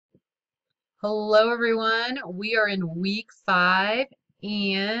Hello, everyone. We are in week 5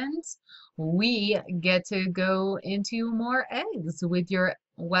 and we get to go into more eggs with your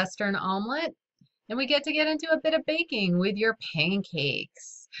Western omelet and we get into a bit of baking with your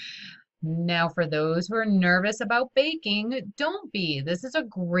pancakes. Now, for those who are nervous about baking, don't be. This is a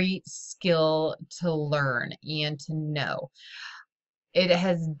great skill to learn and to know. It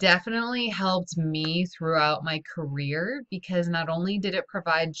has definitely helped me throughout my career because not only did it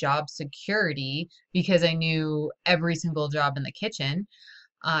provide job security because I knew every single job in the kitchen,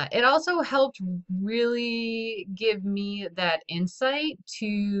 it also helped really give me that insight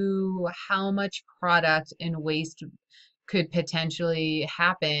to how much product and waste could potentially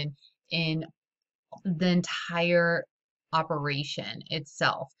happen in the entire operation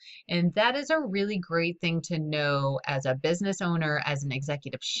itself. And that is a really great thing to know as a business owner, as an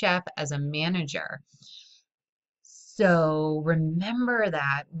executive chef, as a manager. So remember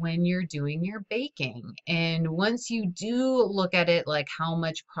that when you're doing your baking. And once you do look at it like how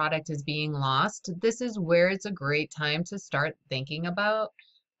much product is being lost, this is where it's a great time to start thinking about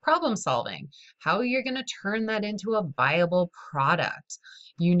problem solving, how you're going to turn that into a viable product.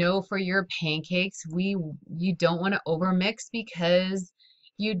 For your pancakes, you don't want to overmix because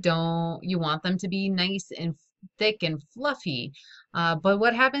you want them to be nice and thick and fluffy. But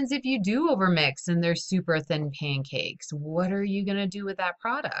what happens if you do overmix and they're super thin pancakes? What are you going to do with that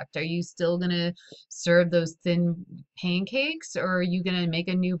product? Are you still going to serve those thin pancakes, or are you going to make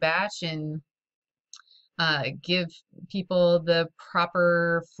a new batch and give people the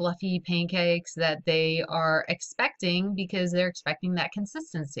proper fluffy pancakes that they are expecting because they're expecting that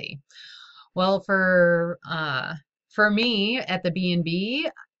consistency? Well, for me at the B&B,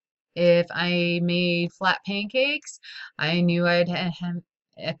 if I made flat pancakes, I knew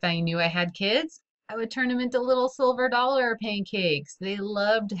if I knew I had kids, I would turn them into little silver dollar pancakes. They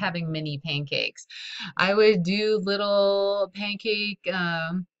loved having mini pancakes. I would do little pancake,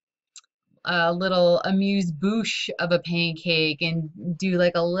 a little amuse bouche of a pancake and do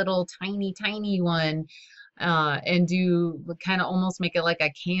like a little tiny one, and do kind of almost make it like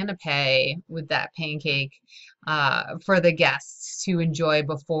a canapé with that pancake for the guests to enjoy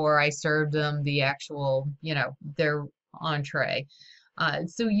before I served them the actual, their entree.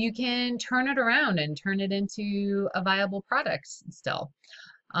 So you can turn it around and turn it into a viable product still.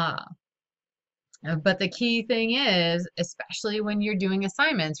 Uh, but the key thing is, especially when you're doing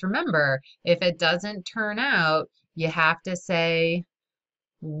assignments, remember, if it doesn't turn out, you have to say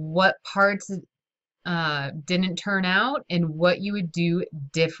what parts didn't turn out and what you would do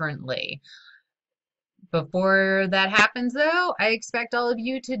differently. Before that happens, though, I expect all of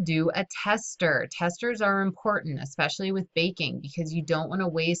you to do a tester. Testers are important, especially with baking, because you don't want to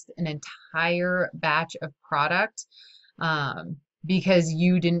waste an entire batch of product because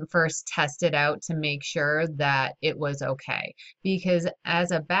you didn't first test it out to make sure that it was okay. Because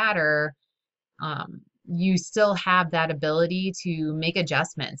as a batter, you still have that ability to make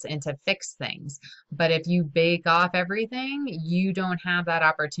adjustments and to fix things. But if you bake off everything, you don't have that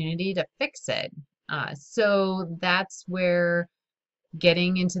opportunity to fix it. So that's where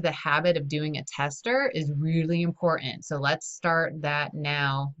getting into the habit of doing a tester is really important. So let's start that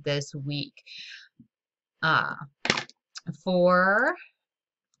now this week. Uh, for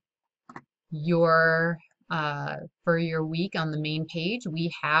your for your week on the main page, we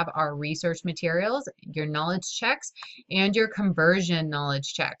have our research materials, your knowledge checks, and your conversion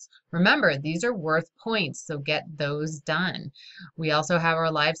knowledge checks. Remember, these are worth points, so get those done. We also have our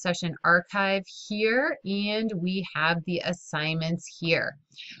live session archive here, and we have the assignments here.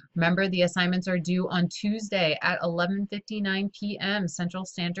 Remember, the assignments are due on Tuesday at 11:59 p.m. Central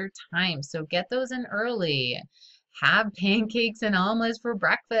Standard Time, so get those in early. Have pancakes and omelets for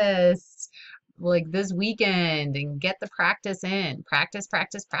breakfast like this weekend and get the practice in. Practice,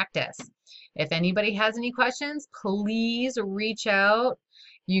 practice, practice. If anybody has any questions, please reach out.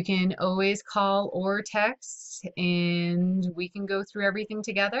 You can always call or text and we can go through everything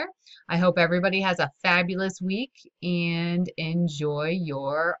together. I hope everybody has a fabulous week and enjoy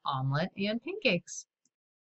your omelet and pancakes.